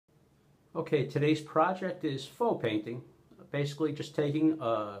Okay, today's project is faux painting. Basically just taking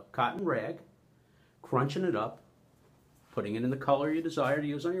a cotton rag, crunching it up, putting it in the color you desire to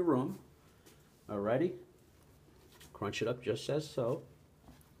use on your room. Alrighty? Crunch it up just as so.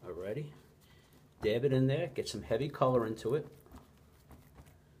 Alrighty? Dab it in there, get some heavy color into it.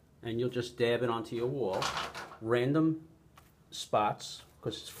 And you'll just dab it onto your wall. Random spots,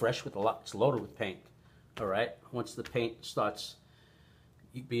 because it's fresh with it's loaded with paint. Alright? Once the paint starts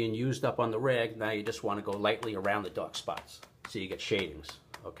being used up on the rag, now you just want to go lightly around the dark spots so you get shadings.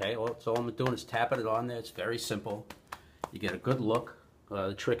 Okay, so all I'm doing is tapping it on there. It's very simple. You get a good look.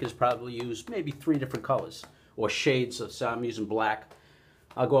 The trick is probably use maybe 3 different colors or shades of, so I'm using black.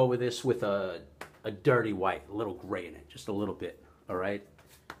 I'll go over this with a dirty white, a little gray in it, just a little bit. All right,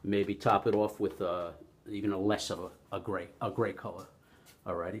 maybe top it off with even a less of a gray color.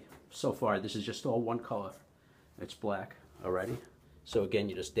 Alrighty, so far this is just all one color. It's black. Alrighty. So again,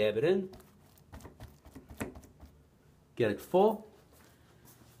 you just dab it in, get it full,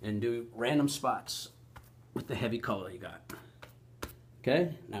 and do random spots with the heavy color you got.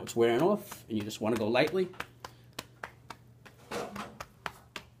 Okay, now it's wearing off, and you just want to go lightly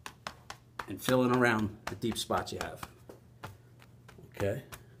and fill in around the deep spots you have. Okay.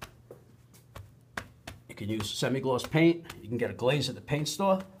 You can use semi-gloss paint. You can get a glaze at the paint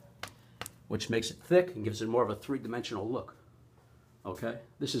store, which makes it thick and gives it more of a 3-dimensional look. Okay,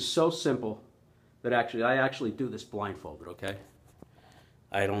 this is so simple that I actually do this blindfolded. Okay,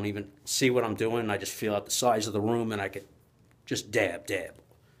 I don't even see what I'm doing. I just feel out the size of the room and I can just dab.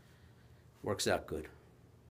 Works out good.